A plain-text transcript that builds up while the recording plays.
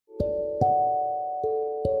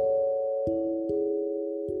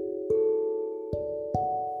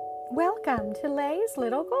welcome to Lay's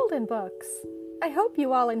Little Golden Books. I hope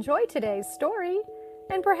you all enjoy today's story,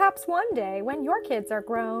 and perhaps one day when your kids are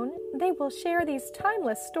grown, they will share these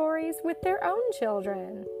timeless stories with their own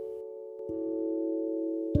children.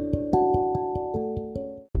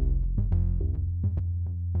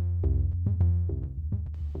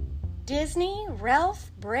 Disney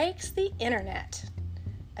Ralph Breaks the Internet.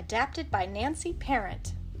 Adapted by Nancy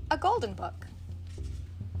Parent, a Golden Book.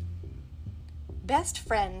 Best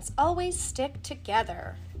friends always stick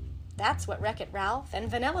together. That's what Wreck-It Ralph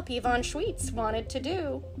and Vanellope von Schweetz wanted to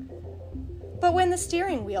do. But when the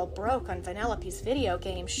steering wheel broke on Vanellope's video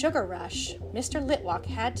game Sugar Rush, Mr. Litwack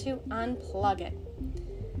had to unplug it.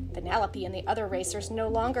 Vanellope and the other racers no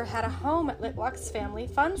longer had a home at Litwack's Family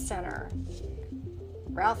Fun Center.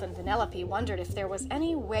 Ralph and Vanellope wondered if there was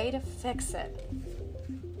any way to fix it.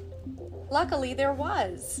 Luckily, there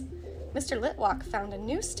was. Mr. Litwack found a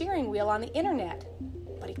new steering wheel on the internet,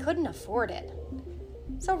 but he couldn't afford it.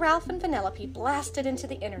 So Ralph and Vanellope blasted into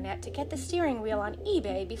the internet to get the steering wheel on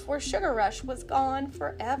eBay before Sugar Rush was gone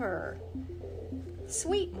forever.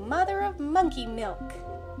 Sweet mother of monkey milk!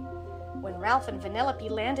 When Ralph and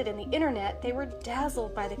Vanellope landed in the internet, they were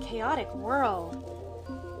dazzled by the chaotic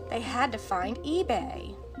world. They had to find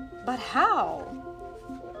eBay. But how?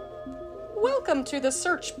 Welcome to the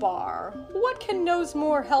search bar. What can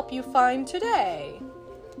Knowsmore help you find today?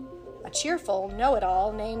 A cheerful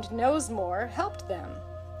know-it-all named Knowsmore helped them.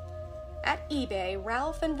 At eBay,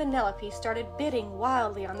 Ralph and Vanellope started bidding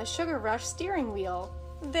wildly on the Sugar Rush steering wheel.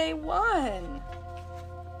 They won!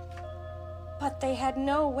 But they had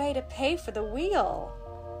no way to pay for the wheel.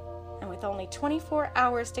 And with only 24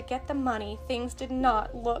 hours to get the money, things did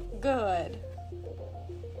not look good.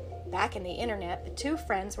 Back in the internet, the two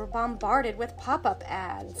friends were bombarded with pop-up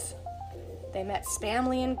ads. They met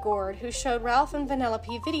Spamley and Gord, who showed Ralph and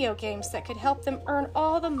Vanellope video games that could help them earn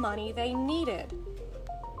all the money they needed.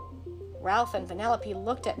 Ralph and Vanellope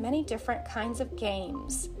looked at many different kinds of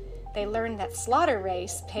games. They learned that Slaughter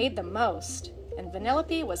Race paid the most, and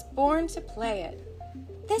Vanellope was born to play it.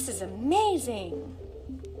 This is amazing!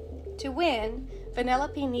 To win,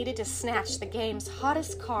 Vanellope needed to snatch the game's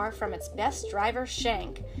hottest car from its best driver,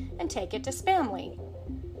 Shank, and take it to Spamley.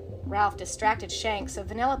 Ralph distracted Shank so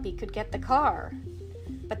Vanellope could get the car.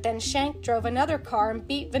 But then Shank drove another car and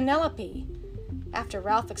beat Vanellope. After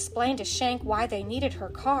Ralph explained to Shank why they needed her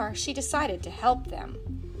car, she decided to help them.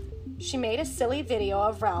 She made a silly video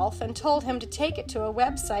of Ralph and told him to take it to a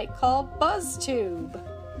website called BuzzTube.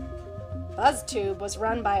 BuzzTube was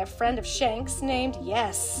run by a friend of Shank's named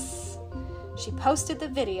Yes. She posted the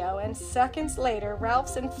video, and seconds later,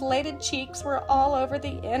 Ralph's inflated cheeks were all over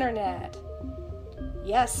the internet.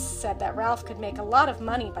 Yes said that Ralph could make a lot of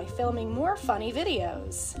money by filming more funny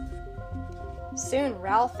videos. Soon,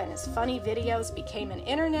 Ralph and his funny videos became an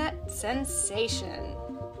internet sensation.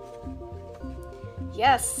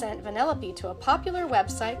 Yes sent Vanellope to a popular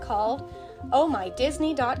website called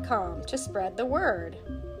ohmydisney.com to spread the word.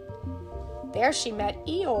 There she met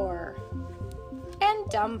Eeyore and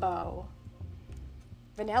Dumbo.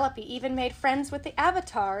 Vanellope even made friends with the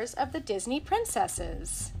avatars of the Disney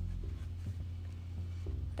princesses.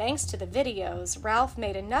 Thanks to the videos, Ralph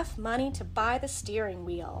made enough money to buy the steering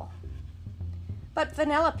wheel. But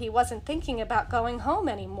Vanellope wasn't thinking about going home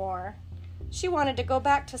anymore. She wanted to go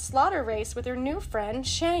back to Slaughter Race with her new friend,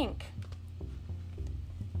 Shank.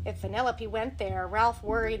 If Vanellope went there, Ralph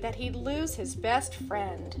worried that he'd lose his best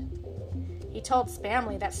friend. He told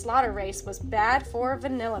Spamley that Slaughter Race was bad for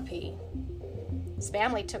Vanellope.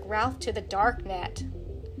 Spamley took Ralph to the darknet.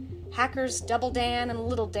 Hackers Double Dan and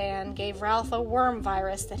Little Dan gave Ralph a worm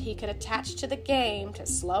virus that he could attach to the game to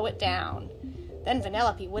slow it down. Then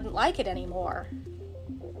Vanellope wouldn't like it anymore.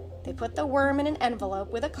 They put the worm in an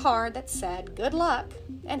envelope with a card that said, "Good luck,"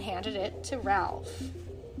 and handed it to Ralph.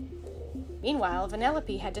 Meanwhile,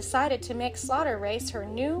 Vanellope had decided to make Slaughter Race her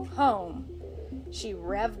new home. She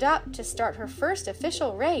revved up to start her first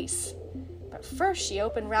official race. But first she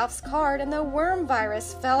opened Ralph's card and the worm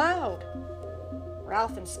virus fell out.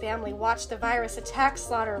 Ralph and Spamley watched the virus attack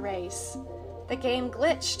Slaughter Race. The game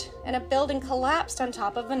glitched and a building collapsed on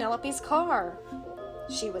top of Vanellope's car.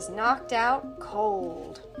 She was knocked out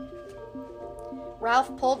cold.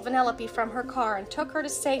 Ralph pulled Vanellope from her car and took her to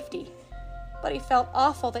safety, but he felt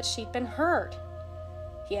awful that she'd been hurt.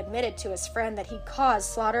 He admitted to his friend that he'd caused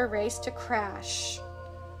Slaughter Race to crash.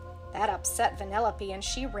 That upset Vanellope and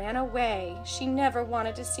she ran away. She never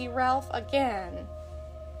wanted to see Ralph again.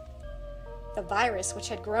 The virus, which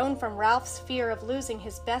had grown from Ralph's fear of losing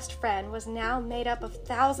his best friend, was now made up of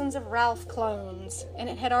thousands of Ralph clones, and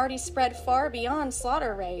it had already spread far beyond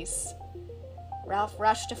Slaughter Race. Ralph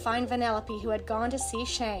rushed to find Vanellope, who had gone to see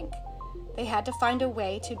Shank. they had to find a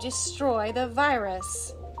way to destroy the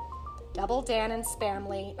virus. Double Dan and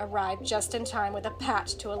Spamley arrived just in time with a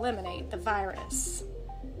patch to eliminate the virus.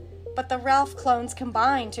 But the Ralph clones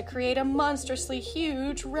combined to create a monstrously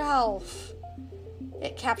huge Ralph.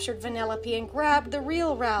 It captured Vanellope and grabbed the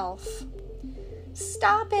real Ralph.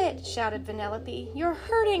 "Stop it!" shouted Vanellope. "You're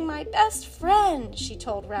hurting my best friend!" She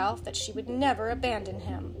told Ralph that she would never abandon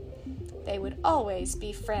him. They would always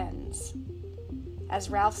be friends. As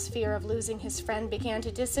Ralph's fear of losing his friend began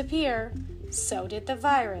to disappear, so did the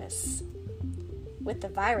virus. With the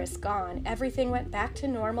virus gone, everything went back to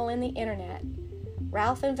normal in the internet.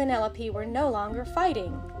 Ralph and Vanellope were no longer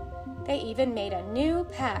fighting. They even made a new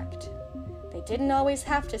pact. They didn't always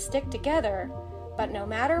have to stick together, but no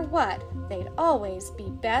matter what, they'd always be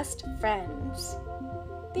best friends.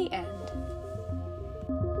 The end.